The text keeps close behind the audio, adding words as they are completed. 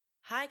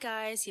Hi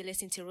guys, you're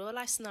listening to Real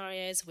Life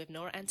Scenarios with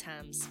Nora and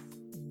Tams.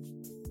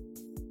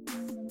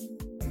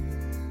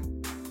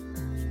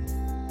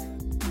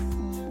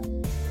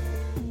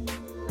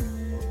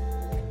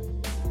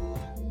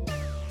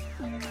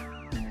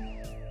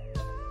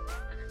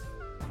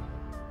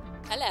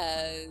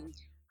 Hello.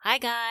 Hi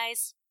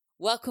guys.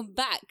 Welcome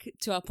back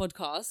to our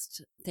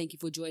podcast. Thank you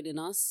for joining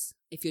us.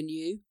 If you're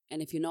new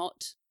and if you're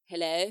not,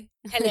 hello.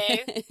 Hello.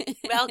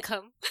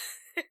 Welcome.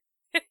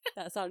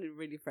 That sounded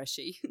really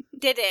freshy.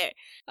 Did it?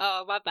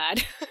 Oh, my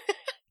bad.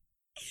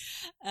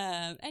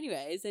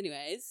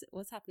 Anyways,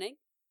 what's happening?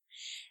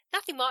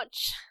 Nothing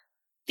much.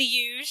 The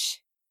usual.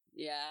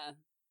 Yeah.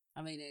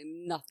 I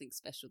mean, nothing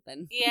special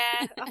then.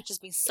 Yeah, I've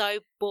just been so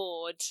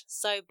bored.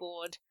 So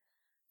bored.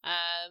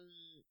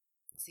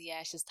 So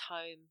yeah, it's just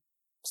home,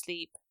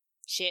 sleep,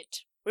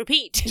 shit,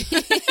 repeat.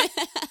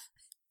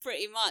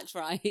 Pretty much,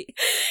 right?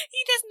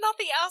 There's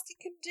nothing else you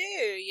can do,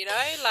 you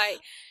know? Like,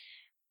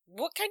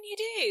 what can you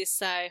do?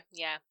 So,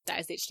 yeah, that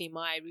is literally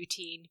my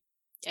routine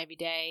every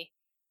day.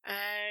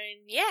 And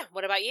yeah,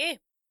 what about you?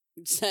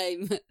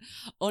 Same.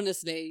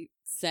 Honestly,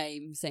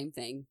 same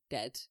thing.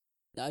 Dead.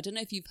 I don't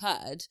know if you've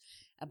heard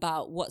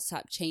about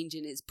WhatsApp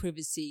changing its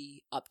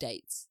privacy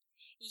updates.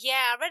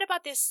 Yeah, I read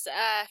about this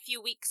a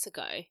few weeks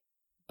ago,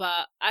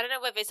 but I don't know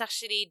whether it's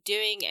actually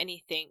doing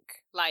anything.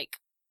 Like,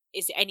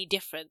 is it any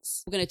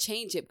difference? We're going to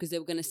change it because they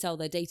were going to sell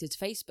their data to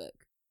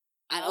Facebook.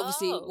 And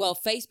obviously, Oh. well,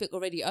 Facebook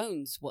already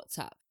owns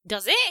WhatsApp.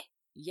 Does it?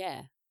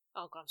 Yeah.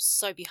 Oh god, I'm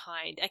so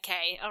behind.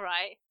 Okay, all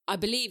right. I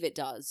believe it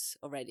does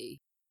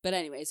already. But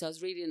anyway, so I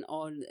was reading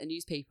on a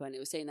newspaper and it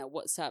was saying that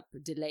WhatsApp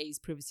delays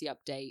privacy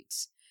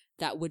updates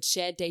that would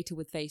share data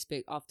with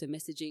Facebook after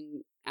messaging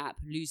app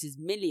loses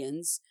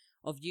millions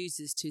of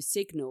users to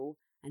Signal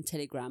and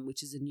Telegram,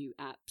 which is a new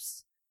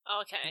apps.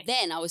 Okay.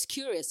 Then I was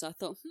curious. I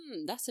thought,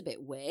 that's a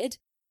bit weird.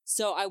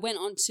 So I went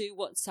onto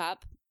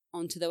WhatsApp,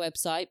 onto their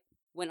website,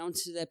 went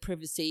onto their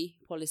privacy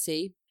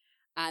policy,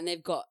 and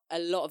they've got a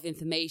lot of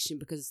information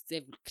because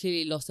they've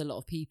clearly lost a lot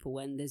of people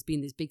and there's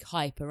been this big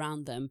hype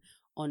around them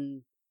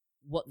on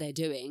what they're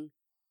doing.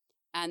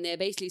 And they're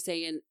basically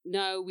saying,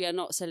 no, we are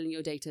not selling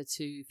your data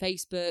to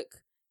Facebook.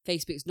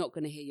 Facebook's not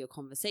going to hear your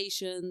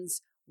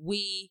conversations.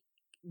 We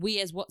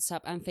as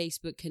WhatsApp and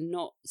Facebook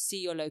cannot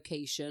see your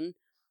location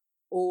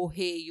or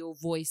hear your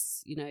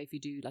voice, you know, if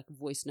you do like a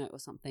voice note or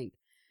something.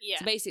 Yeah.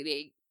 So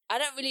basically, I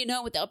don't really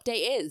know what the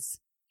update is.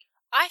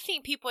 I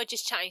think people are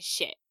just chatting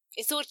shit.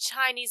 It's all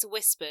Chinese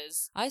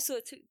whispers. I saw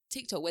a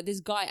TikTok where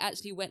this guy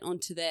actually went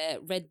onto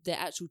read their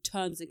actual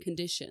terms and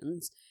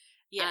conditions.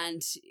 Yeah.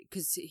 And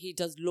because he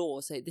does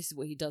law, so this is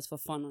what he does for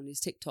fun on his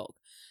TikTok.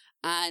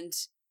 And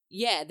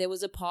yeah, there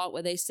was a part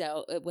where they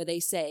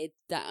said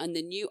that on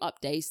the new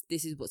updates,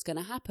 this is what's going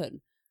to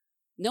happen.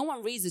 No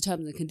one reads the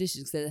terms and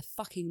conditions because they're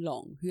fucking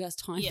long. Who has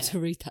time to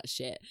read that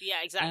shit?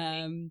 Yeah,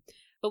 exactly.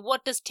 But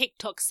what does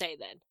TikTok say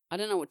then? I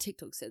don't know what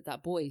TikTok said.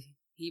 That boy,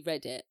 he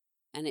read it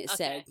and it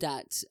said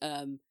that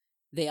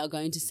they are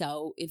going to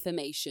sell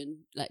information,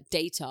 like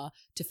data,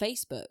 to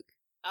Facebook.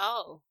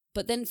 Oh.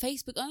 But then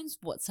Facebook owns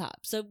WhatsApp.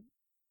 So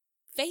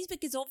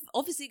Facebook is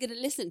obviously going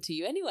to listen to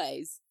you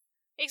anyways.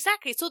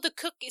 Exactly. It's all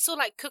it's all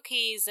like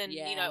cookies and,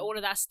 you know, all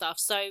of that stuff.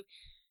 So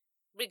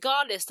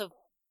regardless of,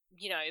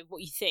 you know,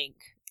 what you think,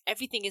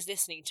 everything is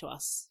listening to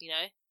us, you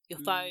know, your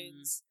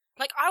phones.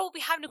 Like, I will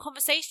be having a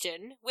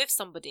conversation with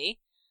somebody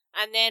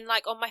and then,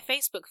 like, on my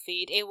Facebook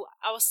feed,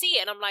 I will see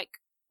it and I'm like,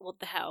 what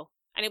the hell?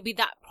 And it'll be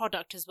that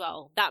product as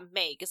well, that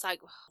make. It's like,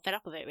 fed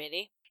up of it,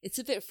 really. It's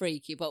a bit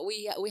freaky, but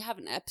we have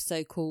an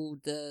episode called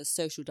The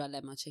Social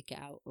Dilemma. Check it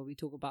out, where we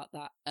talk about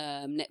that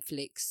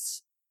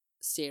Netflix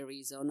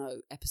series or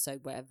episode,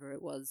 whatever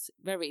it was.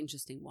 Very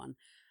interesting one.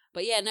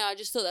 But yeah, no, I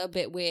just thought that a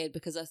bit weird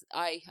because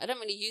I don't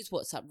really use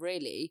WhatsApp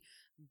really,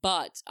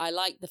 but I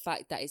like the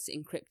fact that it's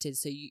encrypted,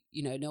 so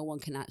you know no one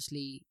can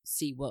actually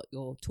see what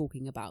you're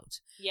talking about.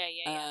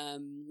 Yeah.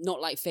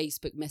 Not like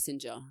Facebook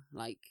Messenger.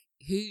 Like,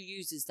 who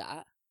uses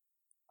that?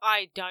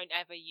 I don't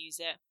ever use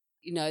it.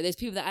 You know, there's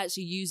people that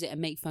actually use it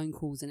and make phone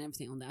calls and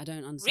everything on there. I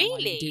don't understand why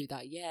you do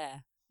that.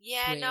 Yeah.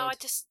 Yeah, no,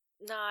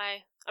 no.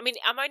 I mean,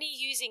 I'm only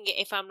using it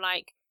if I'm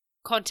like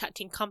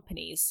contacting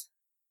companies.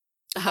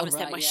 I haven't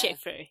sent my shit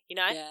through, you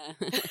know? Yeah.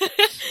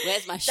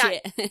 Where's my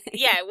shit?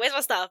 Yeah, where's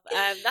my stuff?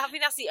 I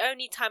think that's the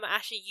only time I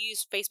actually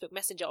use Facebook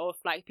Messenger, or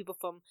if like people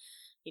from,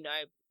 you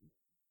know,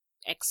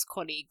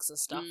 ex-colleagues and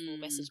stuff will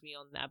message me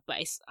on there, but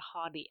it's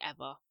hardly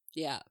ever.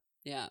 Yeah.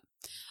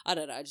 I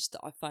don't know.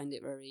 I find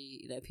it very,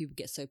 you know, people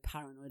get so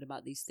paranoid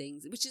about these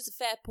things, which is a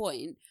fair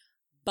point,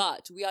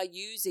 but we are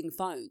using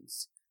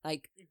phones.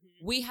 Like,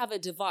 we have a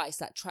device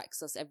that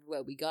tracks us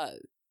everywhere we go.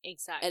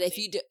 Exactly. And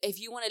if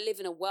you want to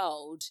live in a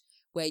world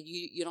where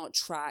you're not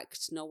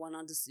tracked, no one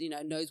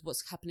knows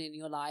what's happening in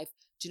your life,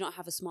 do not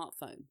have a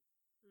smartphone.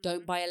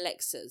 Don't buy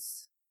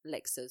Alexas,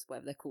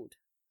 whatever they're called.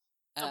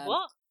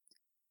 What?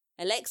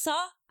 Alexa?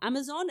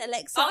 Amazon?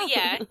 Alexa? Oh,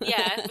 yeah.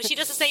 But she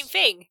does the same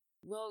thing.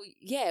 Well,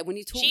 yeah, when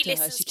you talk to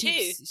her,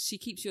 she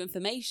keeps your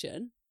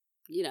information.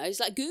 You know, it's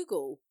like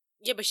Google.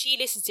 Yeah, but she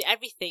listens to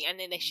everything and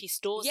then she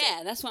stores it.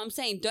 Yeah, that's what I'm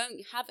saying.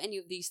 Don't have any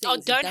of these things.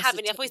 Oh, don't have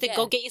any. I thought you said,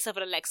 go get yourself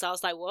an Alexa. I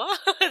was like, what?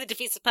 It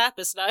defeats the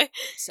purpose, no?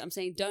 So I'm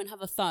saying don't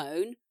have a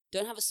phone,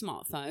 don't have a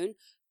smartphone,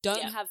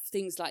 don't have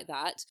things like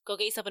that. Go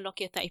get yourself a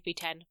Nokia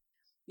 3310.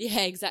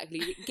 Yeah,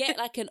 exactly. Get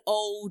like an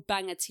old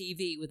banger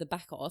TV with a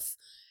back off.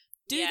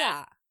 Do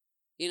that.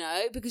 You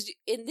know, because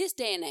in this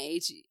day and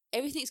age,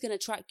 everything's going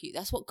to track you.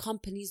 That's what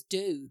companies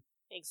do.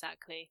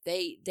 Exactly.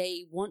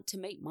 They want to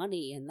make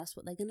money, and that's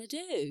what they're going to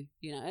do,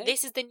 you know?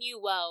 This is the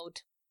new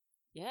world.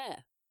 Yeah.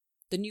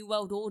 The new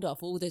world order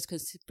for all those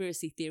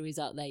conspiracy theories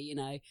out there, you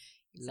know.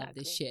 Exactly. Love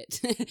this shit.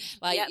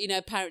 You know,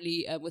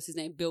 apparently, what's his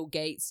name? Bill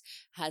Gates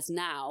has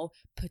now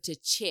put a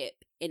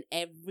chip in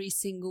every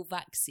single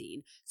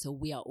vaccine, so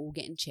we are all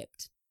getting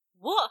chipped.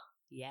 What?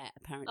 Yeah,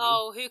 apparently.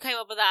 Oh, who came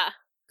up with that?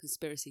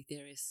 Conspiracy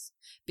theorists.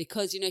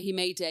 Because, you know, he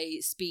made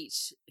a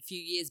speech a few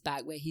years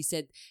back where he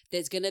said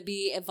there's going to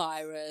be a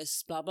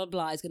virus, blah, blah,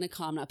 blah, it's going to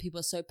come. Now, people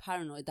are so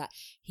paranoid that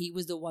he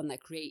was the one that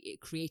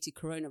created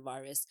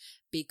coronavirus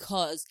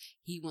because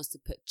he wants to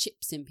put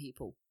chips in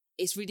people.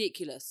 It's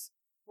ridiculous.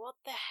 What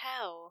the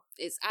hell?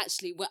 It's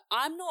actually,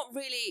 I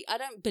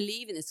don't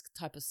believe in this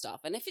type of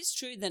stuff. And if it's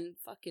true, then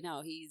fucking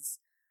hell,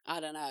 I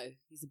don't know,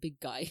 he's a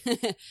big guy.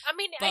 I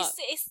mean,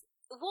 it's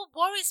what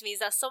worries me is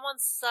that someone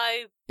so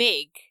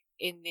big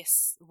in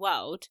this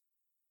world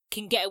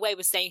can get away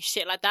with saying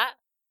shit like that.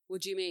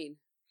 What do you mean?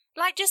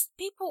 Like, just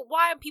people,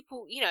 why aren't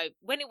people, you know,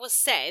 when it was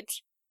said,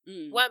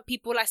 weren't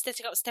people like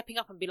stepping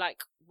up and be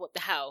like, what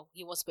the hell?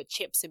 He wants to put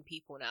chips in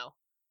people now.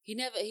 He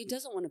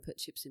doesn't want to put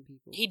chips in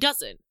people. He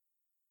doesn't.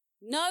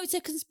 No, it's a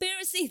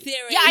conspiracy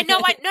theory. Yeah, I know.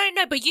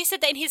 No, but you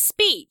said that in his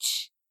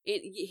speech.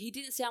 He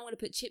didn't say I'm going to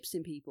put chips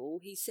in people.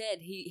 He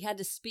said he had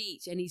a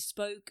speech and he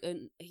spoke.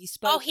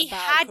 Oh, he about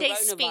had a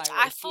speech.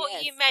 I thought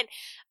you meant.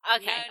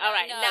 Okay, all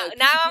right.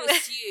 Now people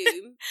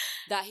assume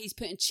that he's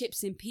putting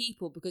chips in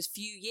people because a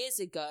few years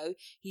ago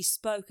he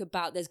spoke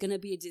about there's going to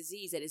be a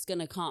disease and it's going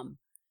to come.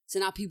 So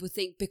now people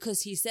think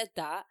because he said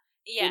that,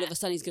 all of a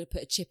sudden he's going to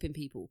put a chip in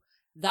people.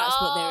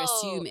 That's what they're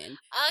assuming.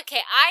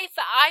 Okay,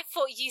 I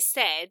thought you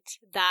said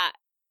that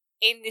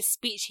in this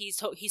speech he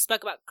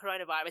spoke about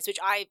coronavirus, which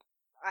I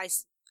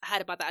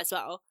heard about that as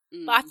well.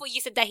 But I thought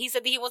you said that he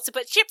wants to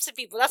put chips in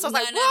people. That's what I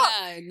was like,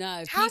 what?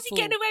 No. How's he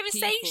getting away with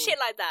saying shit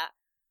like that?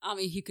 I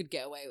mean, he could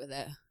get away with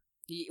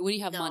it. When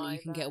you have money,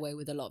 you can get away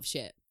with a lot of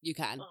shit. You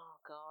can. Oh,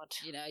 God.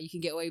 You know, you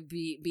can get away with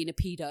being a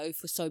pedo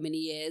for so many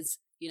years.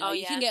 You know,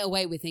 you can get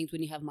away with things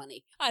when you have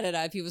money. I don't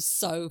know, if he was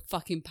so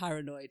fucking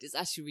paranoid. It's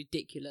actually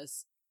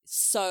ridiculous.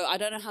 So, I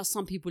don't know how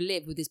some people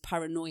live with this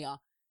paranoia,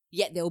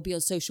 yet they'll be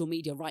on social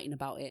media writing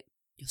about it.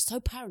 You're so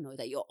paranoid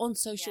that you're on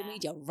social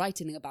media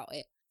writing about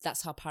it.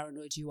 That's how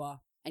paranoid you are.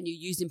 And you're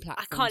using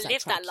platforms. I can't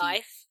live that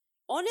life.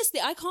 Honestly,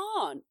 I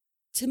can't.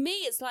 To me,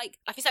 it's like...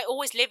 I feel like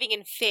always living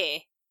in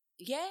fear.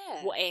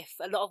 Yeah. What if?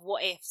 A lot of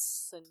what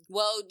ifs.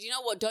 Well, you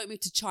know what? Don't move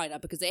to China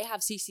because they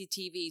have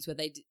CCTVs where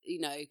they, you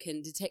know,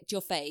 can detect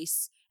your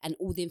face and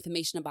all the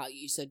information about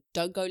you. So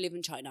don't go live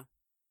in China.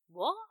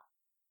 What?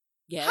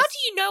 Yes. How do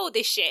you know all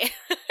this shit?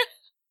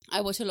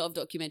 I watch a lot of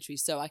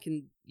documentaries so I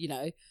can, you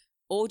know,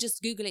 or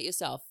just Google it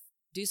yourself.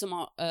 Do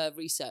some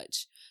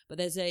research. But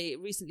there's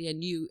recently a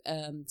new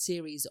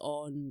series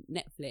on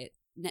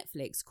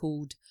Netflix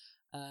called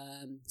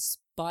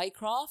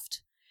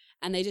Spycraft,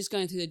 and they're just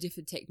going through the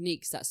different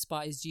techniques that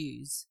spies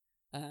use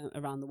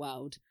around the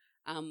world.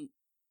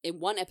 In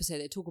one episode,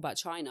 they talk about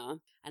China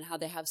and how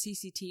they have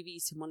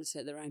CCTVs to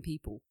monitor their own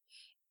people.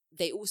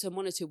 They also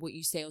monitor what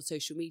you say on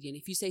social media, and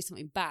if you say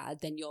something bad,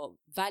 then your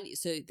value.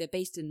 So they're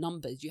based in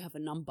numbers. You have a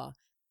number,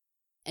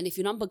 and if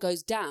your number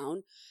goes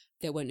down,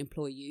 they won't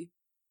employ you.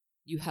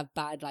 You have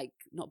bad, like,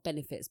 not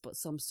benefits, but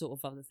some sort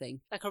of other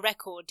thing. Like a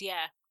record,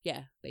 yeah.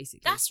 Yeah,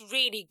 basically. That's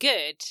really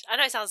good. I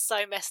know it sounds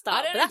so messed up.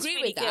 I don't agree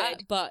really with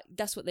that, but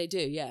that's what they do,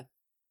 yeah.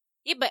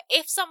 Yeah, but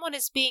if someone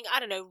is being, I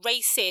don't know,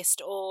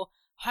 racist or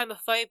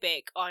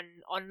homophobic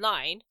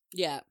online...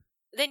 Yeah.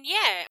 Then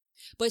yeah.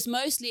 But it's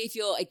mostly if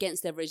you're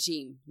against their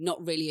regime,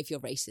 not really if you're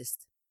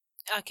racist.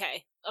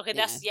 Okay, I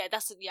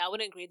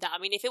wouldn't agree with that. I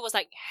mean, if it was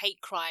like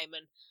hate crime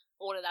and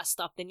all of that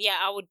stuff, then yeah,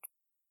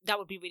 that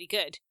would be really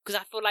good. Because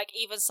I feel like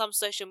even some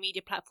social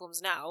media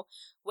platforms now,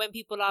 when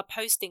people are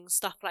posting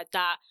stuff like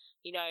that,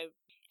 you know,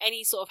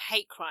 any sort of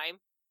hate crime,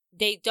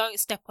 they don't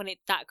step on it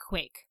that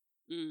quick.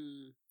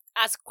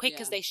 As quick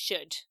as they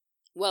should.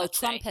 Well,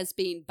 Trump has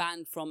been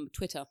banned from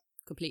Twitter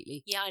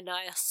completely. Yeah, I know.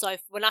 That's so...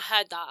 When I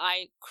heard that,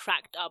 I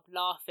cracked up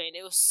laughing.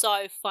 It was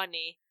so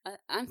funny.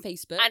 And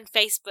Facebook.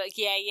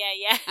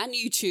 Yeah. And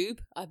YouTube,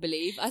 I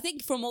believe. I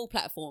think from all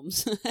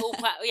platforms.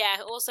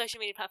 all social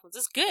media platforms.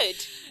 It's good.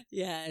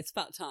 Yeah, it's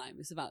about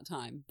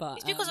time. But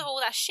it's because of all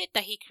that shit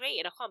that he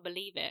created. I can't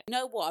believe it. You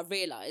know what I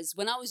realised?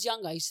 When I was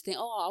younger, I used to think,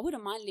 I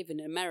wouldn't mind living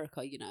in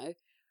America, you know.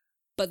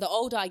 But the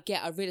older I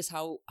get, I realise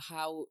how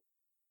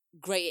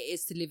great it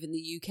is to live in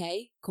the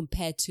UK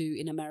compared to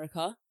in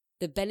America.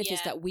 The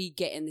benefits that we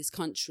get in this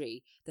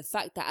country, the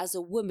fact that as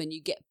a woman,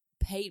 you get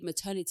paid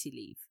maternity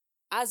leave.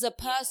 As a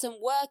person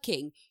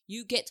working,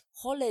 you get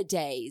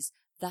holidays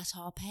that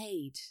are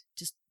paid.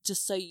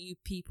 Just so you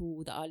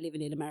people that are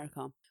living in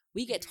America,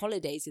 we get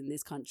holidays in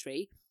this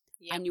country,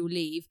 annual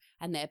leave,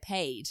 and they're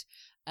paid.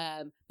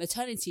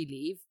 Maternity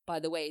leave, by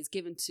the way, is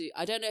given to,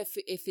 I don't know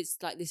if it's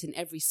like this in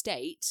every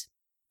state,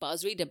 but I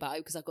was reading about it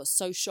because I got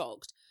so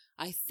shocked.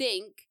 I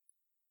think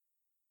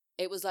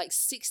it was like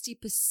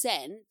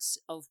 60%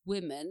 of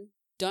women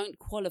don't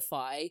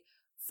qualify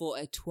for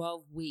a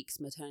 12 weeks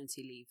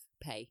maternity leave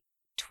pay.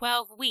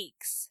 12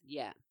 weeks?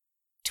 Yeah.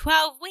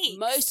 12 weeks?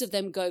 Most of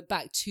them go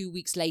back 2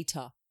 weeks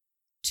later.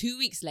 2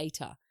 weeks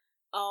later.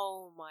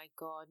 Oh my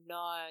God,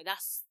 no.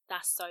 That's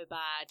so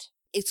bad.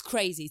 It's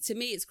crazy. To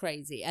me, it's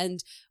crazy.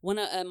 And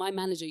my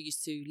manager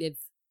used to live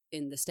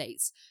in the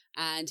States,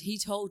 and he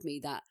told me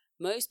that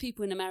most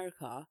people in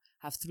America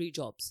have 3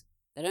 jobs.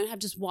 They don't have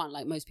just one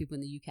like most people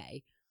in the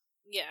UK.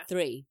 Yeah.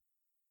 3,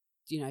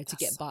 to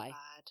get by.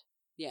 Bad.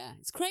 Yeah,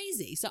 it's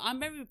crazy. So I'm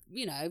very,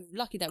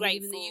 lucky that we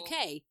live in the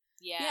UK.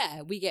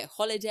 Yeah, we get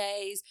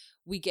holidays,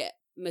 we get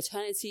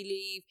maternity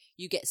leave,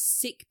 you get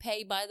sick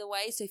pay, by the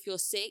way. So if you're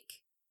sick,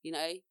 you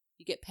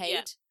get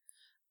paid.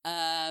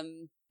 Yeah.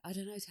 I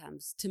don't know,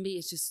 Tams. To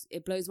me,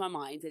 it blows my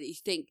mind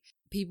that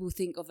people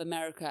think of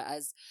America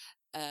as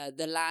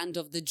the land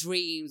of the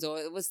dreams,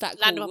 or what's that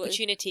land called? Of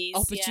opportunities.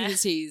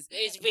 Opportunities. Yeah.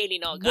 It's really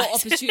not, guys.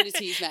 What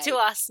opportunities, mate? To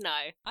us, no.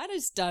 I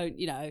just don't,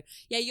 Yeah,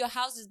 your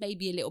houses may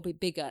be a little bit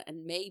bigger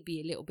and maybe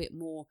a little bit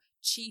more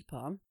cheaper.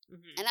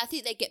 Mm-hmm. And I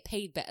think they get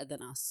paid better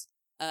than us.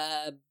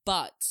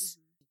 But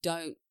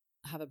don't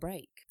have a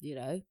break,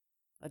 I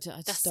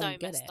just That's don't so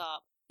get messed it.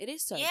 up. It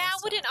is so Yeah,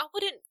 messed I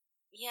wouldn't.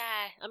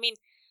 Yeah, I mean,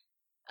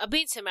 I've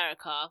been to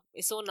America.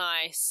 It's all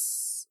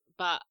nice,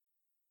 and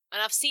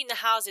I've seen the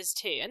houses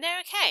too, and they're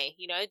okay.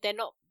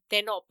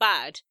 They're not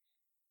bad,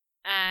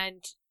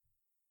 and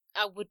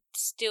I would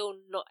still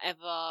not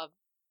ever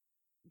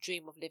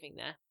dream of living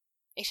there.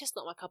 It's just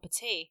not my cup of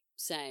tea.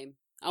 Same.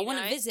 I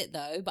want to visit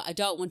though, but I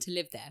don't want to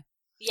live there.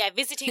 Yeah,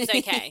 visiting's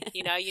okay.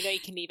 you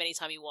can leave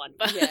anytime you want,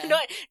 but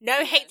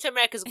no hate to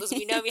Americans, because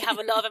we know we have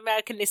a lot of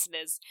American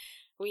listeners.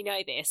 We know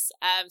this.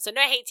 So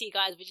no hate to you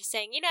guys. We're just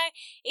saying,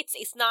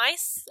 it's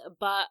nice,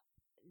 but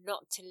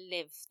not to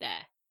live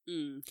there.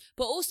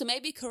 But also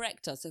maybe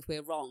correct us if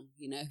we're wrong,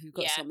 if we've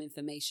got some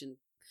information.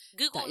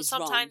 Google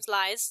sometimes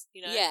lies,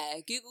 Yeah,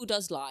 Google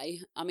does lie.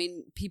 I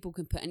mean, people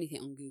can put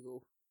anything on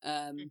Google.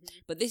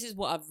 But this is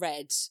what I've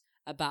read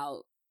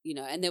about,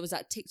 and there was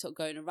that TikTok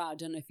going around, I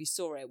don't know if you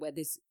saw it, where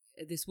this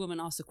woman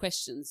asked the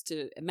questions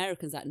to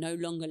Americans that no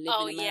longer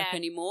live in America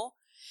anymore.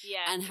 Yeah.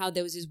 And how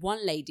there was this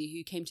one lady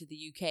who came to the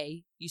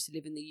UK, used to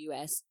live in the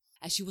US,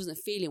 and she wasn't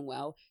feeling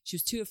well. She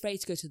was too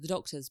afraid to go to the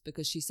doctors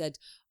because she said,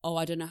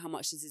 I don't know how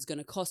much this is going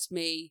to cost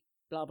me,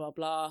 blah, blah,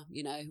 blah,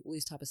 all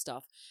this type of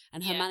stuff.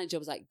 And her manager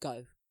was like,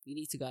 go, you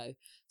need to go.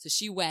 So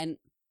she went,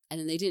 and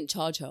then they didn't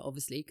charge her,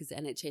 obviously, because the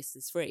NHS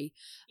is free.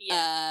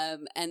 Yeah.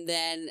 And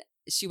then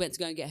she went to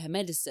go and get her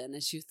medicine,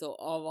 and she thought,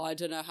 I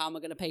don't know how am I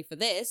going to pay for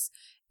this.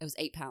 It was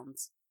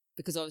 £8.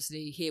 Because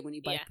obviously here when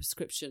you buy a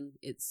prescription,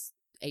 it's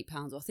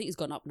 £8. I think it's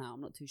gone up now.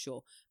 I'm not too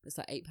sure. But it's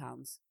like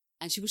 £8.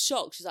 And she was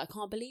shocked. She's like, I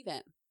can't believe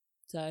it.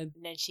 So and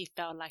then she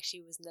felt like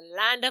she was in the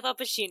land of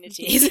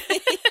opportunities.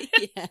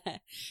 Yeah,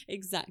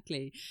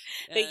 exactly.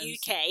 The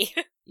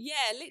UK. Yeah,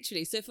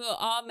 literally. So for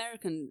our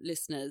American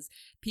listeners,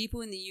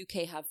 people in the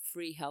UK have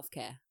free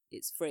healthcare.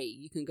 It's free.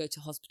 You can go to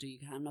hospital, you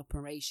can have an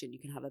operation, you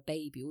can have a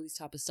baby, all this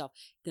type of stuff.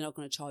 They're not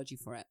going to charge you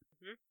for it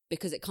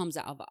because it comes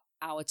out of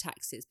our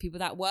taxes. People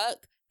that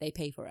work, they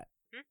pay for it.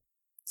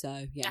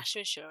 So, yeah.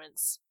 National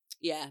insurance.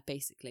 Yeah,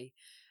 basically.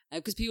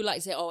 Because people like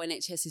to say,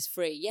 NHS is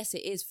free. Yes,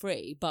 it is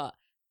free, but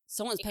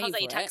someone's paying for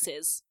it. It comes out your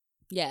taxes.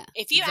 Yeah.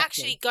 If you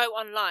actually go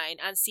online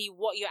and see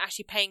what you're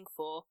actually paying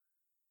for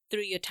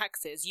through your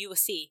taxes, you will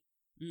see.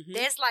 Mm-hmm.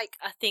 There's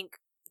I think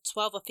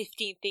 12 or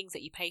 15 things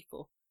that you pay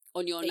for.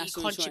 On your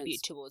national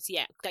insurance.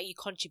 That you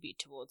contribute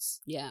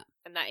towards. Yeah.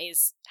 And that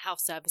is, health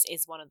service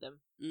is one of them.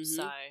 Mm-hmm.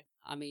 So.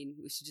 I mean,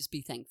 we should just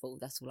be thankful.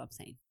 That's all I'm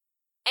saying.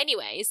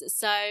 Anyways,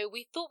 so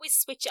we thought we'd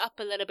switch it up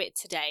a little bit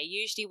today.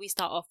 Usually we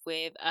start off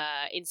with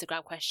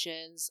Instagram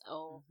questions,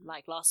 or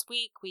like last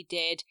week we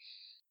did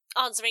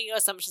answering your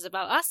assumptions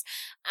about us.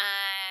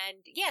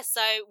 And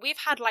so we've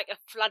had a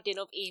flooding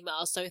of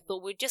emails, so we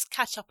thought we'd just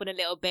catch up on a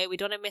little bit. We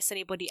don't want to miss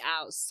anybody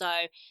out. So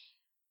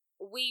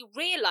we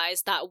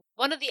realised that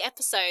one of the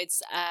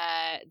episodes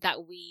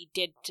that we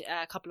did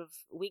a couple of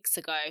weeks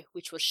ago,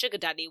 which was Sugar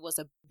Daddy, was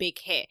a big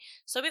hit.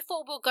 So we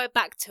thought we'll go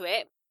back to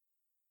it.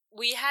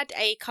 We had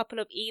a couple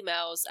of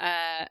emails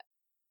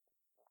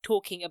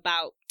talking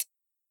about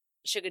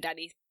sugar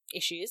daddy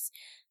issues.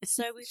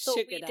 So we thought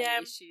sugar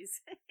daddy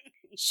issues.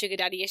 Sugar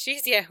daddy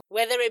issues, yeah.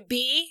 Whether it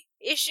be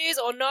issues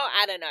or not,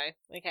 I don't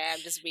know. Okay, I'm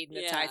just reading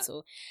the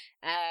title.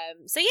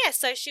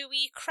 So should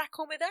we crack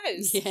on with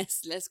those?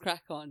 Yes, let's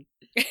crack on.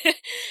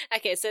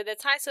 Okay, so the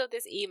title of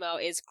this email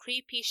is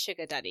Creepy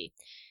Sugar Daddy.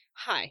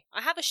 Hi,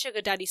 I have a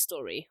sugar daddy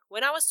story.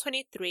 When I was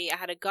 23, I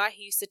had a guy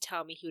who used to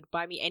tell me he would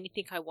buy me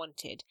anything I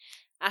wanted.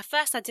 At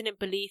first, I didn't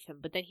believe him,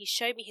 but then he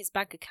showed me his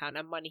bank account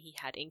and money he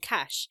had in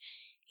cash.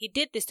 He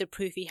did this to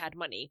prove he had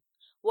money.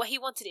 What he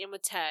wanted in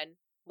return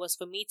was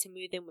for me to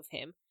move in with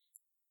him,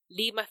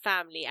 leave my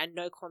family and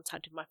no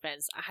contact with my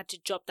friends. I had to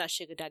drop that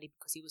sugar daddy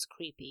because he was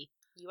creepy.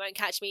 You won't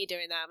catch me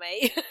doing that,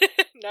 mate.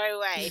 No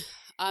way.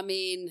 I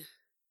mean...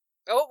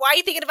 Oh, why are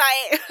you thinking about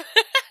it?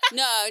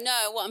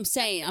 No, what I'm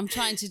saying, I'm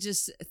trying to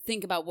just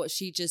think about what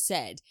she just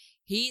said.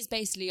 He's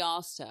basically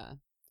asked her,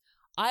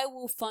 I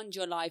will fund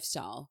your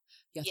lifestyle.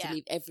 You have to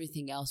leave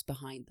everything else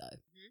behind, though.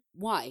 Mm-hmm.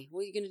 Why?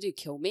 What are you going to do?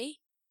 Kill me?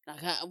 Like,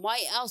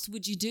 why else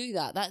would you do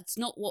that? That's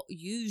not what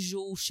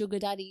usual sugar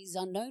daddies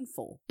are known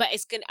for. But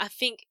I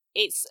think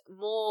it's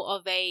more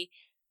of a,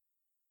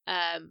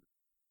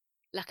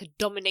 like a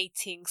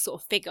dominating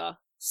sort of figure.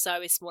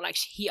 So it's more like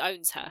he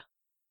owns her.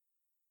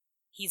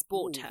 He's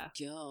bought her.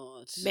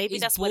 God. Maybe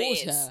that's what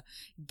it is. Her.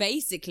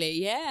 Basically,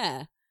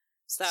 yeah.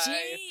 So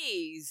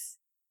jeez.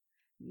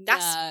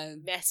 That's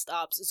messed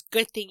up. So it's a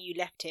good thing you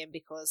left him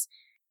because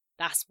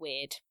that's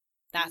weird.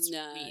 That's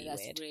really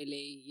weird.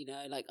 Really,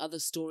 like other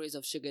stories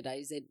of sugar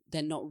daddies,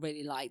 they're not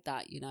really like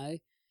that,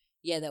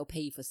 Yeah, they'll pay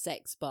you for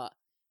sex, but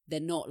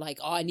they're not like,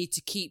 oh, I need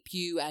to keep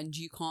you and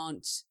you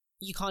can't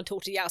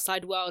talk to the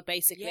outside world,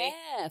 basically.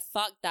 Yeah,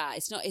 fuck that.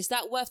 It's not. Is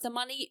that worth the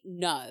money?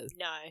 No.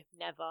 No,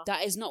 never.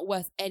 That is not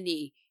worth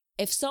any.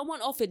 If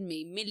someone offered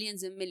me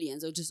millions and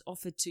millions or just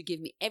offered to give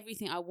me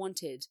everything I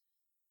wanted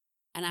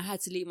and I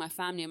had to leave my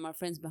family and my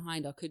friends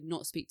behind, I could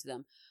not speak to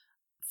them.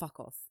 Fuck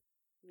off.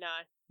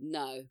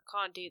 No.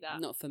 Can't do that.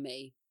 Not for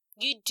me.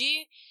 You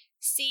do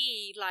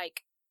see,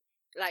 like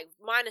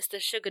minus the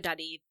sugar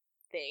daddy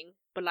thing,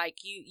 but like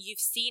you've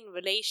seen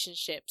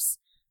relationships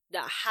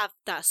that have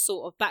that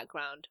sort of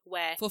background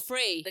where for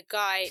free the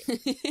guy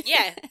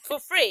for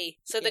free,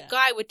 so the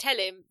guy would tell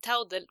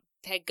the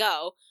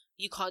girl,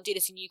 you can't do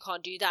this and you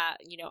can't do that,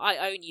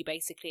 I own you,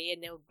 basically,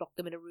 and they'll lock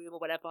them in a room or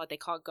whatever. They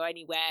can't go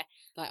anywhere,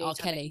 like R.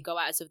 Kelly go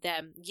out as of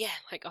them,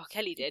 like R.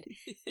 Kelly did.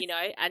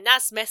 And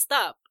that's messed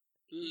up.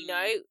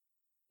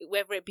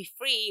 Whether it be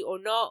free or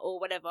not or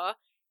whatever,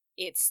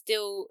 it's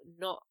still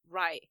not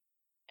right.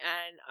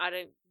 And I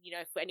don't,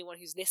 for anyone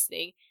who's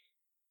listening,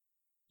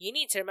 you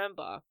need to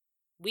remember,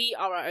 we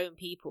are our own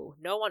people.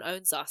 No one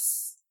owns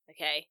us,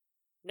 okay?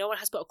 No one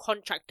has put a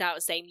contract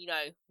out saying,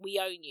 we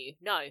own you.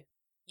 No.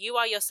 You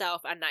are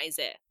yourself and that is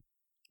it.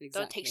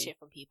 Exactly. Don't take shit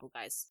from people,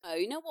 guys. Oh,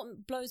 you know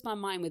what blows my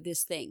mind with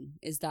this thing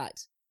is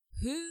that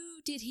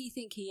who did he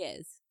think he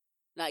is?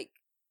 Like,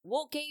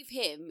 what gave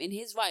him, in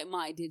his right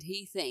mind, did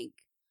he think,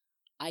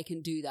 I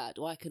can do that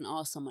or I can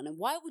ask someone? And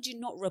why would you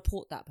not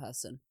report that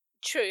person?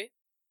 True.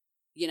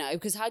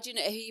 Because how do you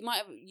know?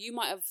 You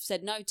might have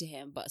said no to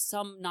him, but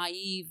some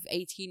naive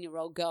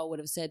 18-year-old girl would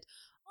have said,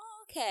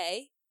 oh,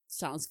 okay,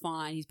 sounds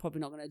fine. He's probably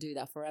not going to do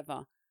that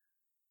forever.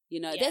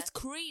 There's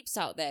creeps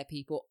out there,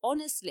 people.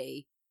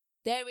 Honestly,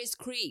 there is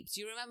creeps.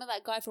 You remember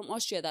that guy from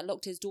Austria that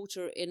locked his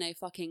daughter in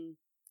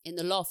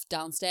the loft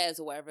downstairs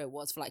or wherever it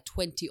was for like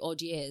 20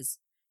 odd years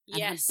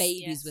and had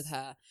babies with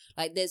her?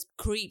 Like, there's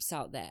creeps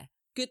out there.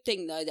 Good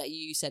thing, though, that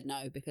you said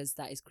no, because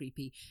that is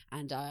creepy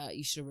and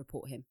you should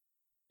report him.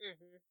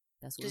 Mm-hmm.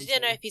 Because you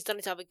don't know if he's done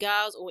it to other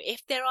girls or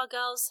if there are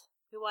girls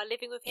who are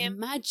living with him.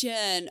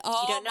 Imagine.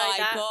 Oh, you don't know my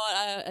that.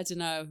 God. I don't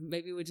know.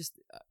 Maybe we're just,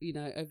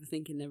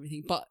 overthinking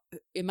everything. But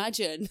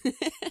imagine.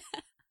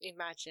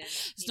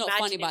 It's not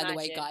funny, by the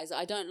way, guys.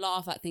 I don't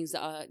laugh at things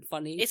that are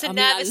funny. It's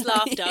nervous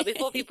laughter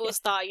before people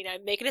start,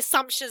 making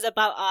assumptions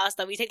about us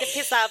that we take the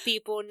piss out of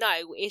people.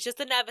 No, it's just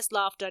a nervous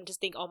laughter and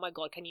just think, oh my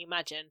God, can you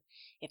imagine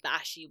if that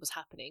actually was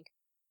happening?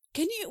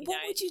 What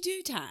would you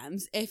do,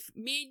 Tams, if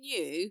me and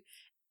you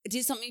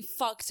did something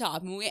fucked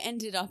up and we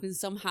ended up in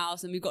some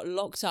house and we got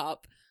locked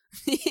up?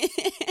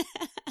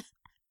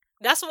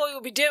 That's what we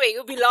would be doing.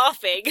 We'll be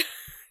laughing.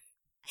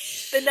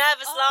 The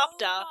nervous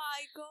laughter. Oh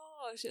my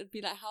gosh. It'd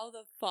be like, how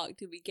the fuck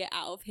did we get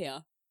out of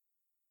here?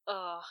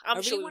 Oh, I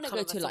really want to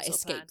go to like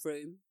escape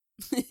room.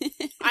 Do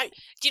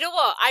you know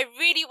what? I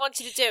really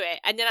wanted to do it,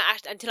 and then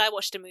until I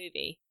watched a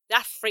movie.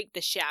 That freaked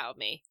the shit out of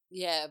me.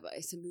 Yeah, but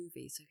it's a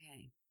movie. It's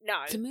okay.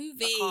 No, it's a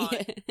movie.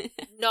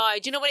 No,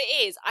 do you know what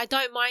it is? I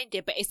don't mind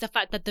it, but it's the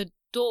fact that the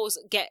doors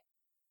get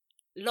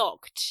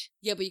locked.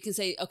 Yeah, but you can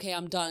say, okay,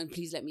 I'm done,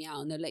 please let me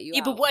out, and they'll let you out.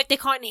 Yeah, but what if they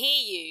can't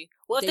hear you?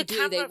 What if the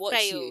camera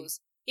fails?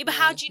 Yeah, but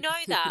how do you know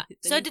that?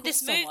 So did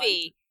this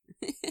movie.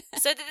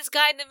 So did this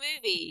guy in the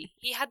movie.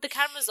 He had the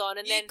cameras on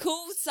and then... You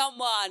called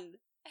someone.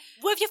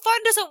 What if your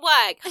phone doesn't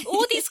work?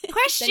 All these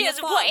questions.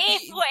 What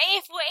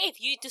if?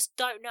 You just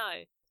don't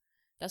know.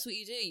 That's what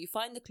you do. You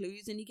find the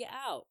clues and you get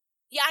out.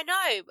 Yeah, I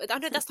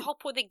know that's the whole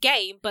point of the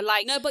game, but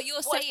like... No, but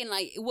you're saying,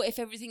 like, what if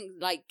everything,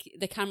 like,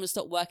 the cameras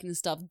stop working and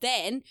stuff?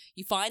 Then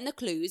you find the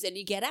clues and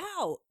you get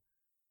out.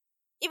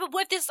 Yeah, but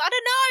what if this... I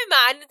don't know,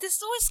 man. This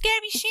is always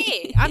scary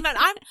shit. I'm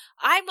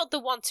not the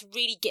one to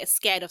really get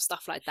scared of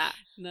stuff like that.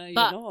 No, you're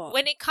but not.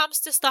 When it comes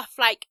to stuff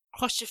like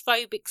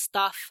claustrophobic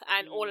stuff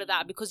and all of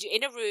that, because you're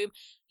in a room,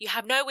 you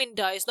have no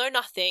windows, no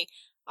nothing...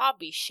 I'll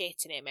be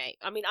shitting it, mate.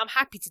 I mean, I'm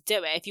happy to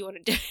do it if you want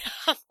to do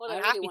it. I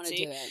really want to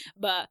do it.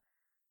 But...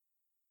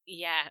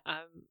 yeah,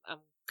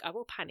 I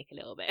will panic a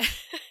little bit.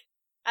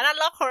 And I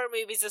love horror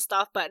movies and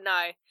stuff, but no,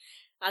 I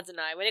don't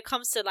know. When it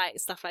comes to like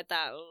stuff like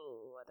that,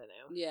 I don't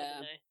know. Yeah. I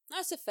don't know.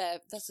 That's a fair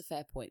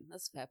point.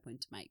 That's a fair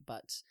point to make.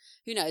 But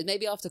who knows?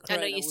 Maybe after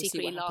Corona, I know you're we'll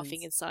secretly see what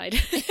laughing happens. inside.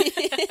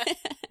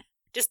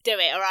 Just do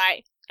it, all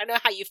right? I know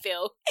how you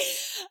feel.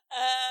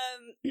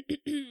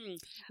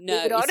 No,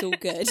 Moving on. it's all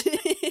good.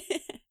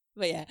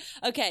 But yeah.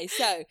 Okay,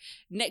 so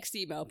next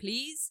email,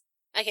 please.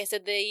 Okay, so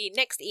the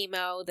next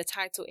email, the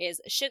title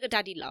is Sugar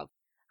Daddy Love.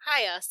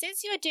 Hiya,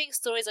 since you are doing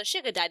stories on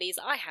sugar daddies,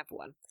 I have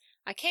one.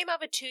 I came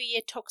out of a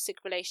 2-year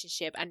toxic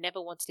relationship and never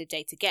wanted to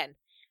date again.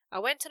 I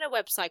went on a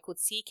website called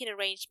Seeking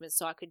Arrangements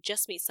so I could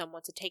just meet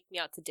someone to take me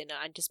out to dinner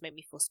and just make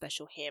me feel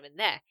special here and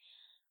there.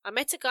 I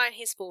met a guy in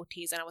his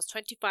 40s and I was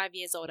 25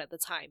 years old at the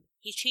time.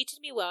 He treated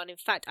me well and in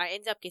fact I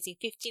ended up getting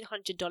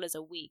 $1,500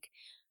 a week.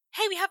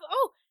 Hey,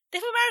 they're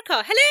from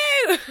America.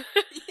 Hello!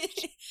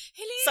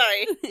 Hello!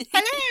 Sorry.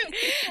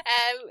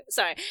 Hello!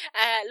 Sorry.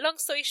 Long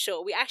story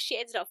short, we actually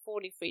ended up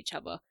falling for each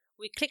other.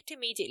 We clicked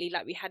immediately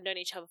like we had known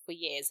each other for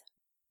years.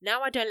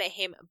 Now I don't let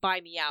him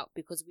buy me out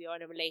because we are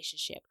in a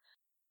relationship.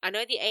 I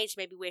know the age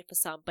may be weird for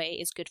some, but it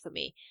is good for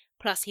me.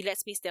 Plus, he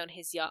lets me stay on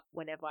his yacht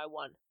whenever I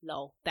want.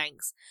 Lol,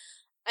 thanks.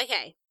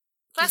 Okay,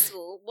 first of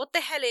all, what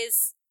the hell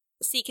is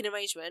Seeking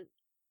Arrangement?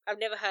 I've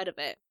never heard of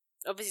it.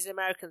 Obviously, it's an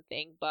American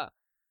thing, but...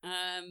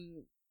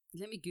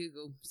 Let me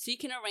Google.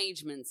 Seeking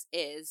Arrangements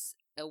is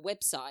a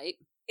website.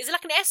 Is it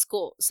like an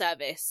escort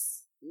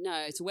service?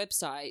 No, it's a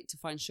website to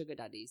find sugar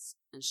daddies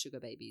and sugar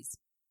babies.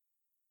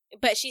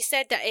 But she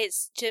said that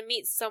it's to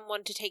meet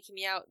someone to take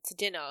me out to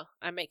dinner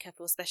and make her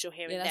feel special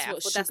here and there. Yeah,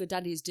 that's what sugar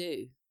daddies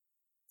do.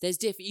 There's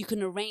you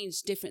can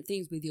arrange different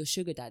things with your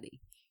sugar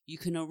daddy. You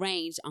can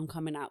arrange, I'm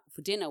coming out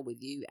for dinner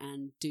with you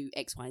and do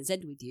X, Y, and Z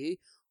with you.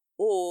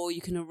 Or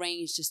you can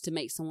arrange just to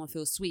make someone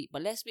feel sweet.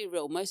 But let's be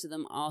real, most of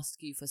them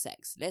ask you for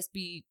sex. Let's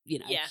be,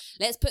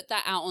 let's put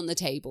that out on the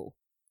table.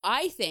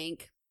 I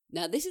think,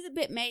 now this is a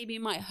bit maybe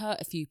might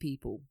hurt a few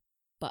people.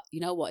 But you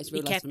know what? It's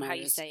real life. Be careful how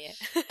you say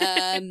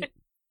it.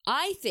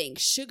 I think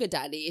sugar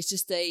daddy is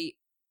just a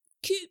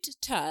cute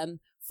term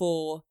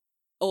for,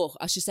 or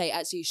I should say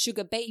actually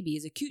sugar baby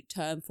is a cute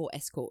term for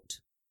escort.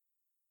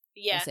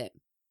 Yeah. That's it.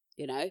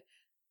 You know?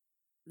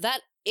 That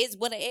is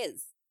what it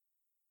is.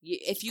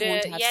 If you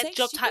want to have sex,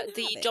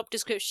 the job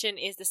description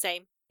is the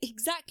same.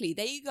 Exactly.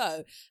 There you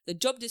go. The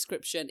job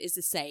description is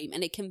the same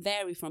and it can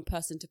vary from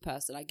person to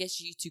person. I guess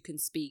you two can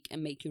speak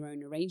and make your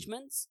own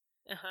arrangements.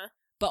 Uh-huh.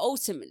 But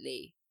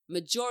ultimately,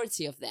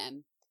 majority of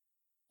them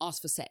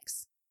ask for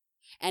sex.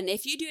 And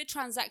if you do a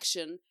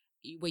transaction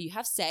where you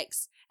have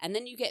sex and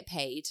then you get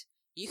paid,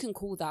 you can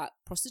call that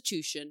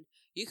prostitution.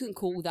 You can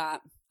call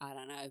that, I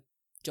don't know,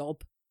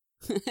 job.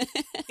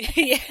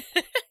 Yeah.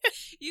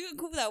 You can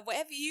call that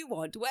whatever you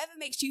want, whatever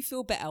makes you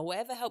feel better,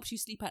 whatever helps you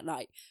sleep at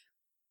night.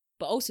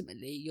 But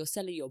ultimately, you're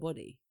selling your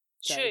body.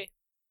 So, true.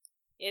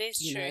 It is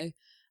true.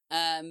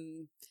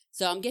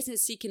 So I'm guessing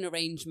Seeking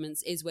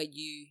Arrangements is where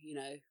you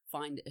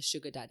find a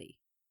sugar daddy,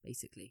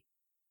 basically.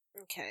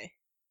 Okay.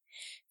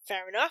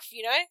 Fair enough,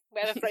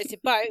 wherever floats your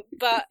boat.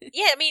 But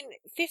yeah, I mean,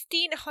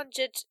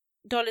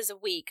 $1,500 a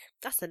week,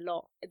 that's a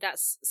lot.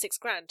 That's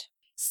 $6,000.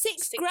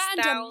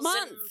 $6,000 a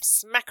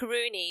month.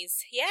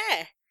 Macaroonies,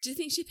 yeah. Do you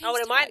think she pays I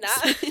wouldn't mind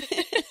that.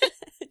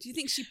 Do you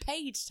think she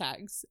paid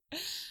tax?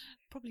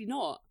 Probably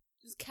not.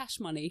 Just cash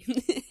money.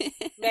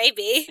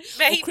 Maybe,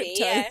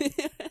 yeah.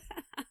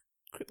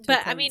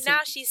 But I mean, now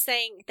she's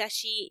saying that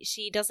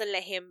she doesn't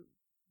let him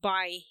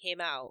buy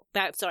her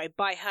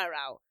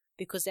out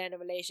because they're in a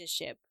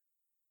relationship.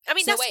 I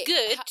mean, that's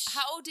good.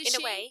 How old is she?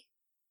 In a way,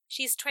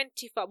 she's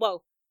 25.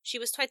 Well, she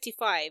was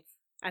 25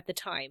 at the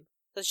time,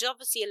 so she's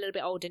obviously a little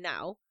bit older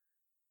now.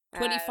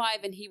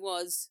 25, and he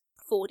was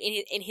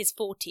in his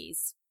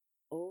 40s.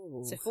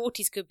 Oh, so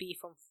 40s could be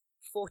from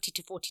 40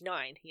 to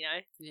 49.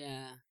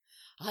 Yeah.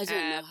 I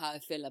don't know how I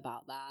feel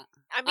about that.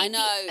 I mean,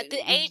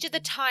 the age of the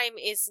time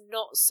is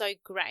not so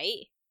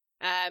great.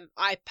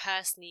 I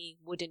personally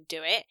wouldn't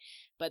do it,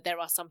 but there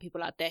are some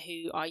people out there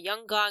who are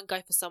younger and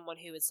go for someone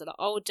who is a lot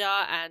older,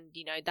 and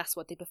that's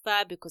what they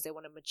prefer because they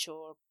want a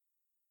mature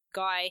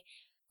guy.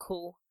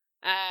 Cool.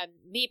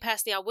 Me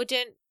personally, I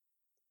wouldn't.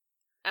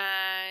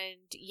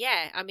 And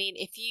yeah, I mean,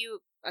 if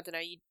I don't know,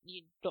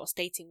 you're not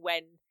stating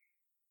when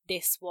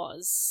this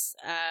was.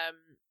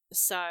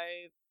 So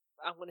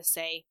I'm gonna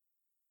say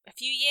a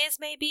few years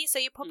maybe. So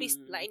you're probably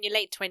like in your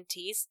late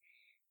 20s.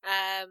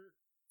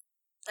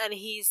 And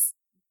he's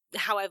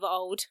however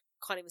old,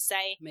 can't even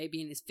say.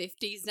 Maybe in his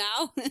 50s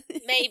now.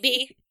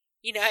 Maybe.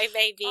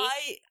 Maybe.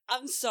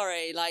 I'm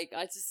sorry,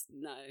 I just,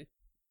 no.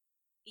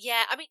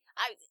 Yeah, I mean,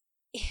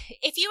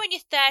 if you were in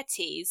your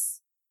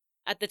 30s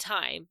at the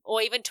time,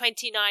 or even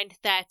 29,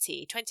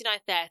 30,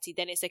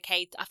 then it's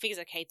okay. I think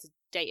it's okay to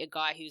date a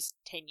guy who's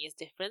 10 years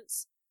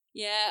difference.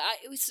 Yeah,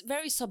 it was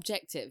very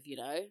subjective,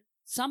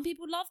 Some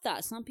people love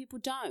that, some people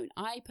don't.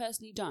 I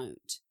personally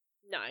don't.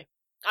 No,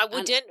 I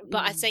wouldn't,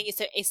 but I'm saying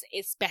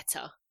it's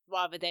better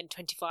rather than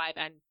 25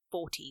 and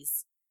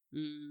 40s.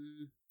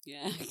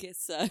 Yeah, I guess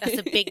so. That's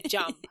a big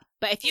jump.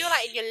 But if you're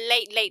like in your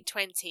late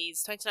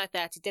 20s, 29,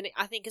 30, then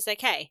I think it's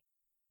okay.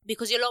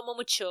 Because you're a lot more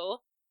mature.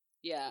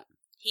 Yeah.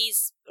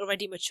 He's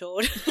already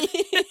matured.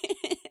 Yeah.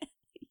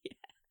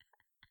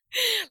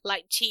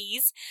 like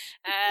cheese.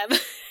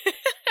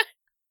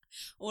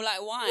 Or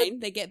like wine,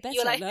 they get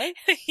better, like, no?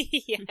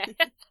 Yeah.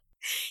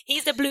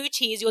 He's the blue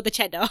cheese, you're the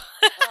cheddar.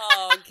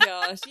 Oh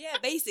gosh, yeah,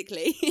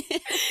 basically.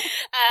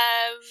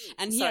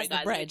 And he has the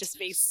bread. Just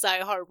being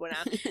so horrible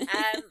now.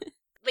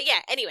 But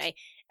yeah, anyway,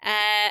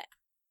 I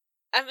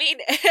mean,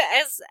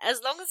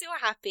 as long as you're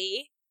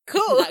happy,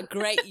 cool. That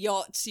great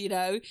yacht,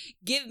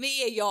 give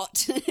me a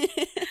yacht.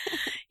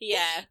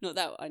 Yeah, not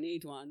that I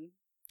need one.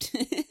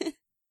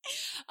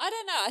 I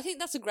don't know. I think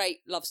that's a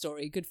great love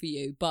story. Good for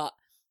you, but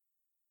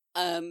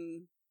I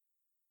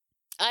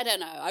don't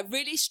know. I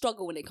really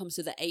struggle when it comes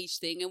to the age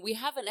thing, and we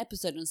have an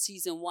episode on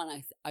season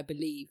 1, I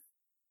believe,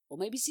 or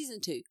maybe season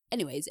 2.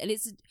 Anyways, and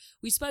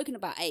we've spoken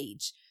about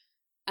age,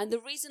 and the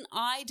reason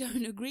I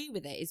don't agree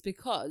with it is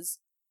because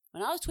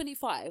when I was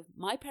 25,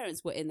 my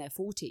parents were in their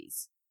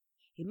 40s.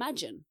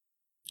 Imagine.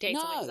 Dating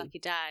someone like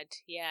your dad,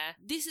 yeah.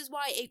 This is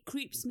why it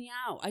creeps me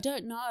out. I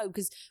don't know,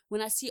 because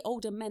when I see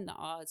older men that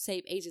are the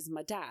same age as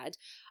my dad,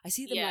 I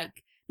see them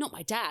like, not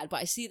my dad, but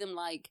I see them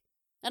like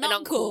an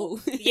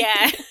uncle.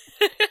 Yeah.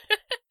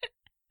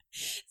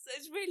 So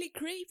it's really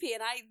creepy,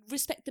 and I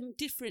respect them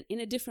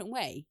in a different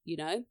way,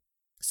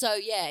 So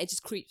yeah, it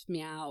just creeps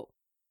me out.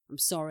 I'm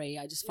sorry,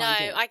 I just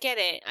find it. No, I get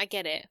it.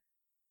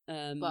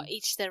 But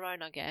each their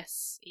own, I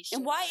guess.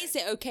 And why is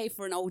it okay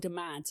for an older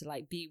man to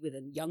like be with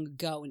a younger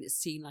girl and it's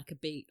seen like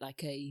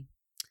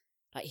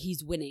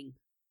he's winning?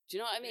 Do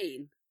you know what I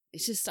mean?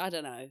 It's just, I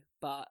don't know,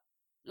 but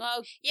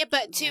well, yeah.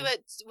 But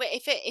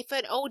if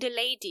an older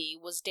lady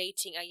was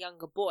dating a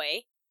younger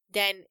boy,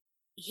 then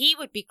he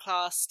would be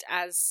classed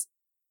as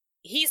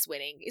he's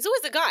winning. It's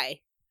always the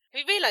guy. Have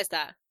you realised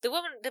that the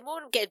woman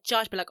get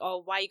judged, but like,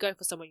 oh, why are you going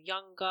for someone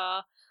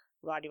younger?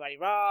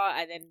 Rah,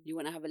 and then you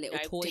want to have a little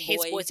toy his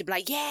boy. boys to be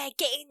like, yeah,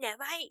 get in there,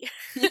 mate.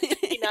 Get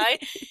in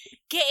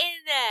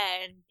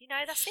there. And,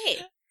 that's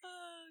it.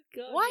 Oh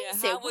God! Why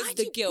is it? Why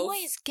do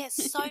boys get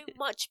so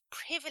much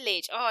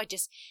privilege? Oh, it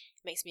just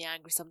makes me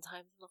angry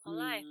sometimes. I'm not gonna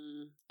lie.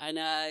 I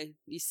know.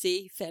 You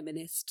see,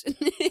 feminist.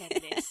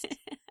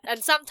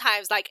 And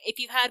sometimes, like, if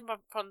you've heard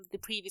from the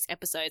previous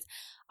episodes,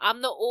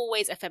 I'm not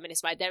always a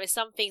feminist, right? There are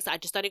some things that I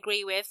just don't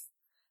agree with,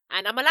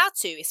 and I'm allowed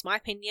to. It's my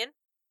opinion.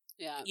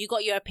 Yeah. You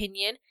got your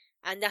opinion.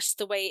 And that's just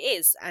the way it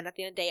is. And at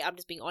the end of the day, I'm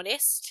just being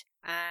honest.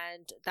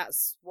 And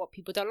that's what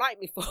people don't like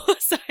me for.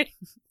 So I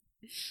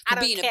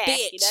don't care, a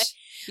bitch.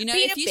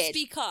 If you bitch.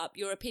 speak up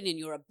your opinion,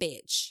 you're a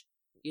bitch.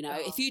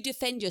 If you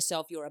defend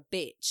yourself, you're a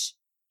bitch.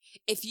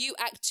 If you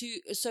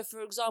so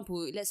for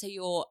example, let's say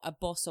you're a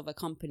boss of a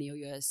company or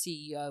you're a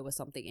CEO or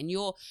something, and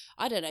you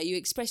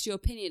express your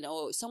opinion,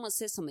 or someone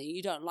says something and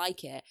you don't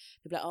like it,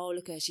 they'll be like, oh,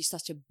 look at her, she's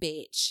such a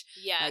bitch.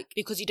 Yeah,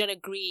 because you don't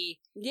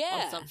agree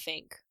on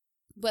something.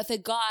 But if a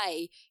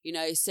guy,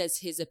 says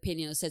his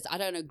opinion or says, I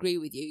don't agree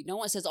with you, no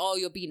one says, oh,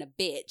 you're being a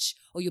bitch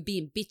or you're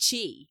being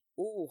bitchy.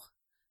 Oh,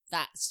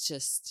 that's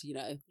just,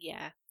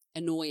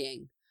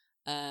 annoying.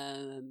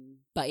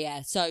 But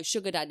yeah, so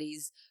sugar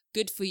daddies,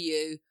 good for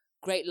you.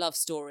 Great love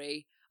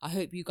story. I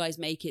hope you guys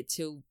make it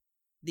till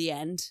the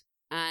end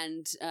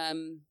and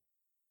have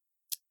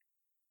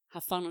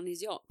fun on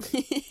his yacht.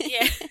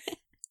 Yeah.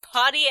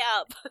 Party it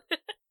up.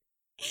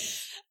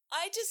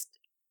 I just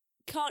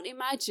can't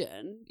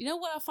imagine. You know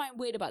what I find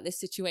weird about this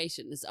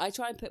situation is I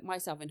try and put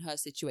myself in her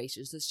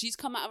situation. So she's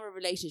come out of a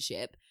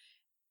relationship,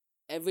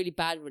 a really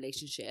bad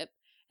relationship,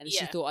 and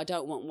she thought, I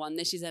don't want one.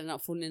 Then she's ended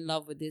up falling in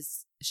love with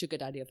this sugar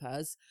daddy of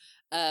hers.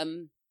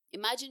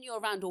 Imagine you're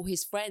around all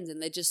his friends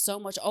and they're just so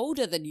much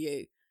older than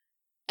you,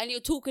 and you're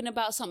talking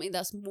about something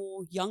that's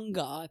more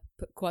younger, I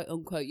put quote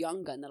unquote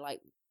younger, and they're like,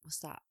 what's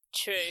that?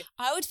 True.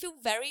 I would feel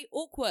very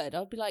awkward.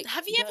 I'd be like,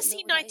 have you ever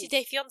seen 90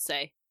 Day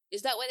Fiancé?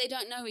 Is that where they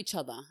don't know each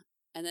other?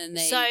 And then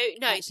they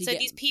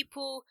these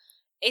people,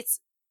 it's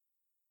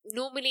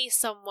normally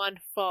someone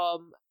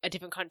from a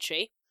different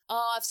country.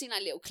 Oh, I've seen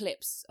like little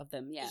clips of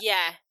them, yeah.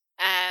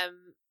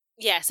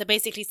 Yeah. So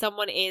basically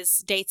someone is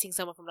dating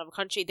someone from another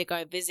country, they go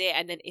and visit,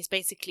 and then it's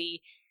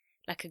basically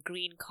like a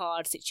green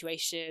card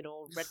situation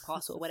or red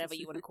passport or whatever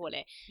you want to call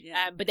it.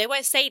 Yeah. But they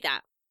won't say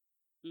that.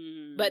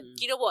 But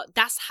you know what?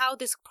 That's how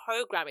this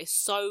program is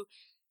so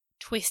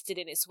twisted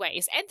in its way.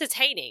 It's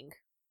entertaining.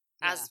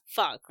 As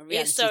fuck.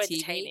 It's so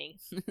entertaining.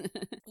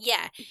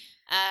 Yeah.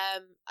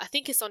 I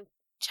think it's on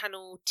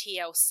channel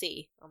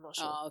TLC. I'm not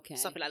sure. Oh, okay.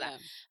 Something like that.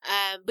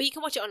 But you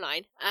can watch it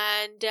online.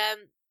 And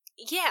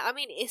yeah, I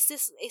mean,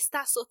 it's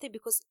that sort of thing,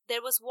 because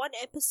there was one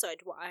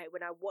episode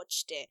when I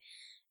watched it,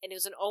 and it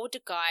was an older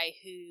guy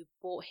who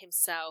bought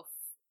himself,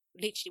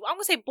 literally, I'm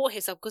going to say bought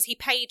himself because he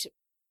paid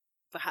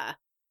for her,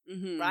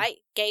 right?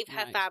 Gave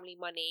her family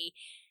money,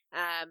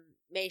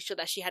 made sure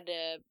that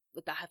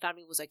that her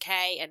family was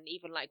okay, and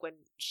even like when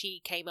she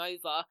came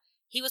over,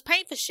 he was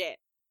paying for shit.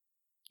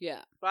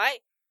 Yeah. Right?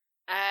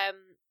 And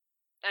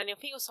I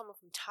think it was someone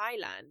from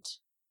Thailand,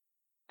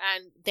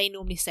 and they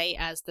normally say it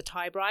as the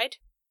Thai bride.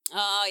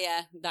 Oh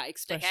yeah, that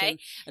expression. Okay.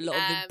 A lot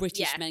of the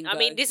British men go. I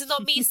mean, this is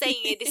not me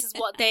saying it. This is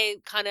what they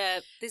kind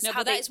of. This is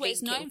how that is what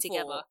it's known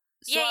together. For.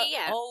 So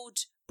yeah. Old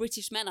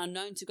British men are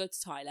known to go to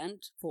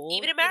Thailand for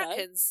even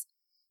Americans.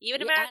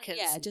 Even Americans.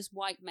 Yeah, just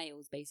white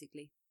males,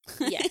 basically.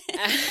 Yeah.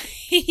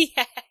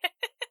 Yeah.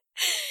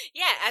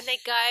 Yeah, and they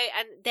go,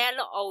 and they're a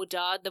lot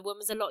older, the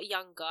woman's a lot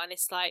younger, and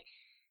it's like,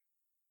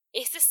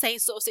 it's the same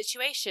sort of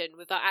situation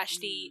without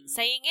actually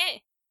saying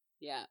it.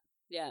 Yeah,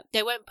 yeah.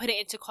 They won't put it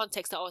into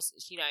context that, oh,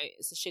 you know,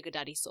 it's a sugar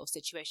daddy sort of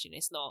situation.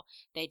 It's not.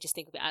 They just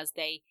think of it as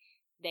they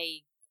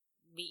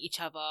meet each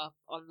other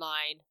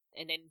online,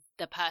 and then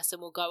the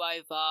person will go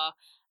over,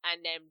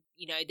 and then,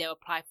 you know, they'll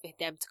apply for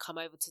them to come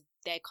over to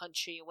their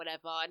country or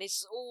whatever, and it's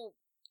just all,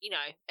 you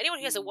know, anyone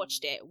who hasn't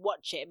watched it,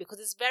 watch it, because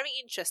it's very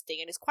interesting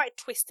and it's quite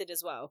twisted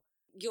as well.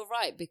 You're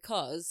right,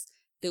 because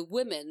the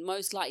women,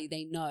 most likely,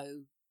 they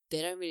know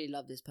they don't really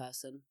love this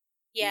person.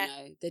 Yeah. You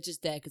know, they're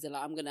just there because they're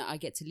like, I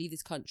get to leave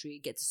this country,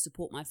 get to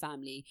support my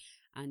family,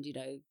 and, you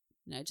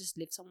know, just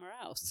live somewhere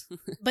else.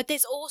 But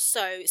there's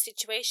also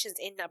situations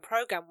in that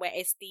program where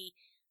it's the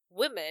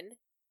women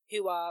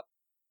who are,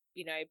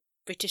 you know,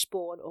 British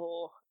born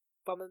or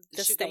from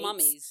the sugar States.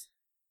 mummies.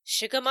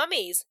 Sugar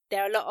mummies.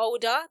 They're a lot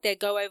older. They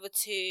go over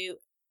to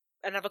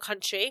another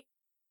country,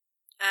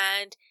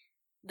 and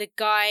the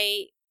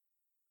guy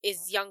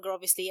is younger,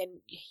 obviously,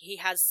 and he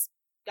has,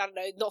 I don't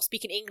know, not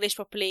speaking English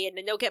properly, and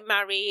then they'll get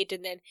married,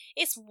 and then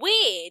it's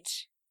weird.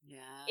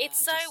 Yeah.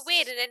 It's so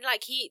weird. And then,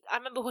 like, I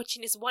remember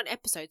watching this one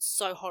episode,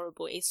 so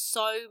horrible. It's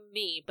so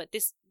mean. But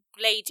this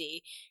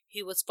lady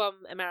who was from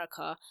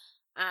America,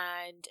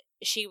 and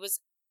she was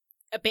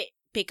a bit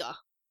bigger,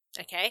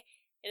 okay?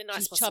 In a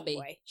nice possible chubby.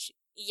 way.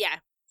 Yeah.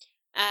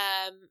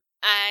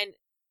 And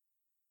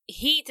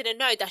he didn't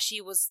know that she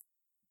was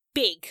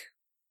big,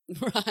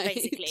 right,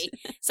 basically.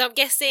 So I'm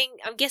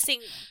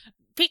guessing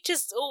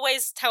pictures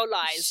always tell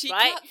lies, she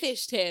right?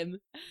 catfished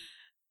him.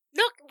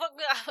 Look,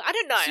 I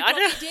don't know. She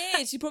probably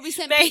did. She probably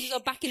sent pictures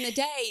of back in the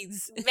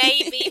days.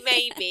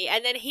 Maybe.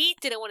 And then he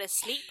didn't want to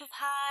sleep with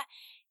her.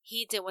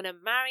 He didn't want to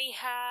marry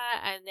her.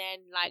 And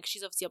then, like,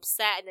 she's obviously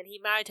upset. And then he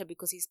married her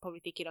because he's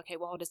probably thinking, okay,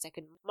 well, hold a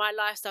second. My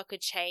lifestyle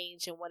could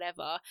change and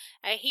whatever.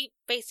 And he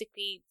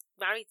basically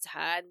married to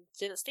her and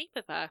didn't sleep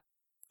with her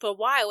for a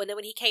while. And then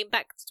when he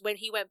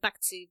went back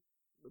to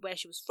where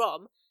she was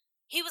from,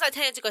 he was like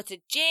telling her to go to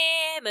the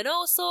gym and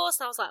all sorts,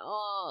 and I was like,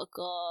 oh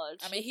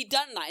god. I mean, he'd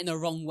done that in the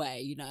wrong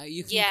way, you know.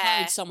 You can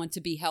encourage someone to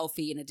be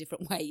healthy in a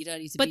different way. You don't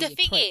need to But be the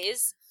thing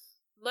is,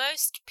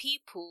 most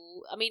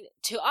people, I mean,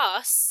 to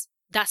us,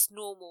 that's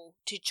normal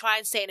to try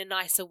and say it in a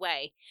nicer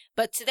way.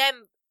 But to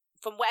them,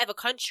 from whatever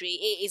country,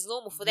 it is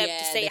normal for them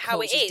to say it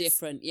how it is.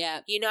 Different,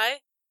 yeah. You know?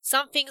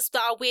 Some things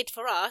that are weird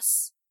for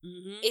us,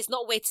 it's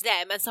not weird to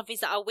them, and some things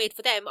that are weird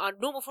for them are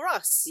normal for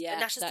us. Yeah,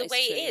 and that's just the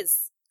way it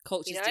is.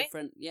 Culture's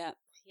different, yeah.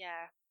 Yeah,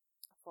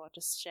 I thought I'd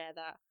just share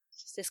that.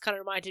 This kind of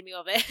reminded me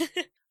of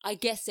it. I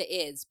guess it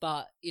is,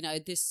 but, you know,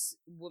 this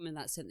woman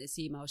that sent this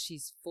email,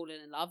 she's fallen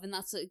in love, and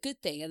that's a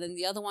good thing. And then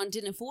the other one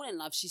didn't fall in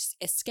love. She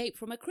escaped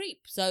from a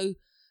creep. So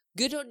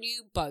good on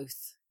you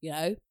both, you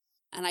know.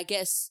 And I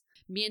guess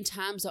me and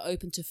Tams are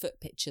open to foot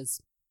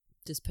pictures.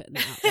 Just putting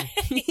that out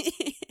there.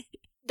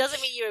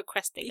 Doesn't mean you're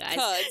requesting, guys.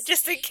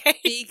 Just in case.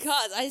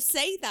 Because I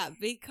say that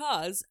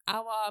because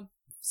our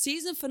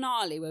season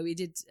finale where we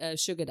did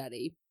Sugar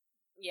Daddy,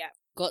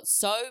 got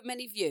so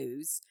many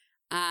views,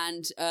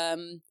 and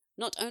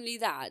not only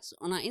that,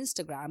 on our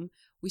Instagram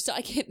we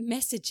started to get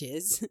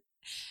messages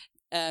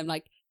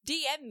like,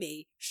 DM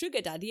me,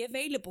 Sugar Daddy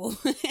available.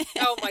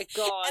 Oh my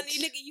god. And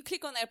you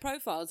click on their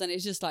profiles and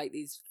it's just like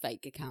these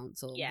fake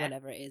accounts or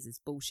whatever it is. It's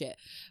bullshit,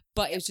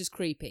 but it was just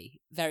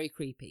creepy, very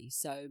creepy.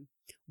 So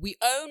we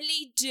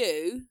only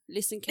do,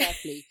 listen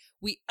carefully,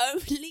 we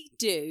only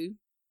do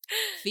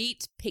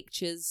feet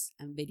pictures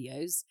and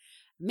videos,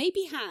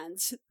 maybe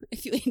hands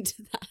if you're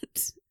into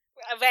that.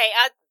 Wait,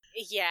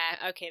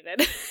 yeah, okay then.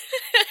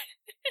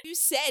 You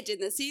said in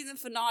the season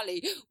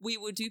finale we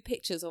will do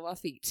pictures of our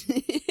feet.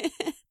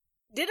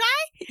 Did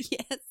I?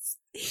 Yes.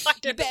 I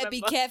don't you better remember.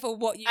 be careful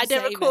what you say. I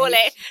don't recall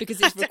it.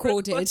 Because it's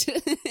recorded.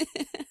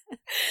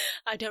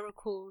 I don't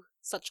recall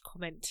such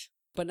comment.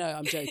 But no,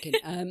 I'm joking.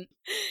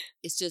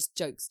 It's just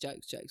jokes,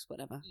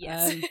 whatever.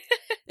 Yes.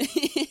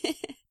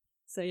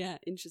 So yeah,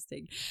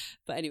 interesting.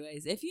 But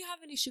anyways, if you have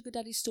any sugar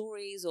daddy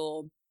stories,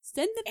 or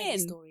send them in.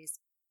 Stories.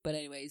 But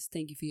anyways,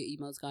 thank you for your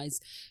emails, guys.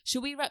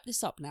 Should we wrap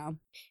this up now?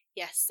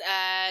 Yes.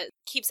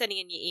 Keep sending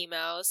in your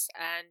emails,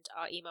 and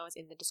our email is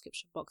in the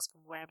description box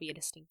from wherever you're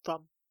listening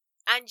from.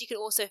 And you can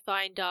also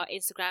find our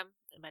Instagram,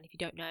 and if you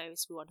don't know,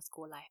 it's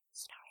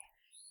 @RuAnderScoreLifeScenario.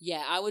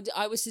 Yeah, I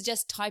would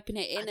suggest typing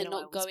it in and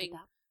not going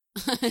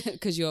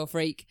because you're a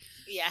freak.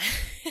 Yeah.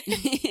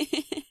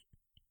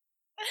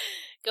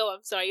 Go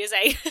on. Sorry, you're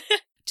saying.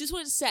 Just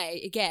wanted to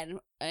say again,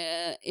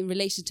 in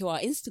relation to our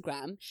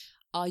Instagram,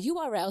 our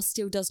URL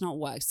still does not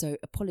work, so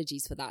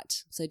apologies for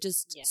that. So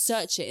just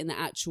search it in the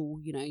actual,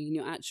 in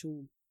your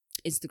actual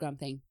Instagram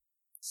thing.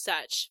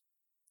 Search.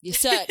 You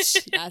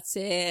search. That's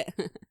it.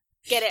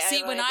 Get it. See,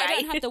 over when it, I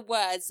right? don't have the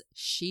words,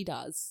 she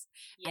does,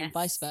 yes. and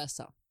vice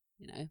versa.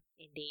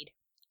 Indeed.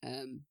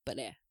 But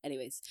yeah.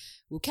 Anyways,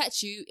 we'll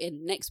catch you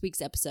in next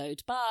week's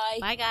episode. Bye.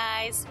 Bye,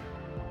 guys.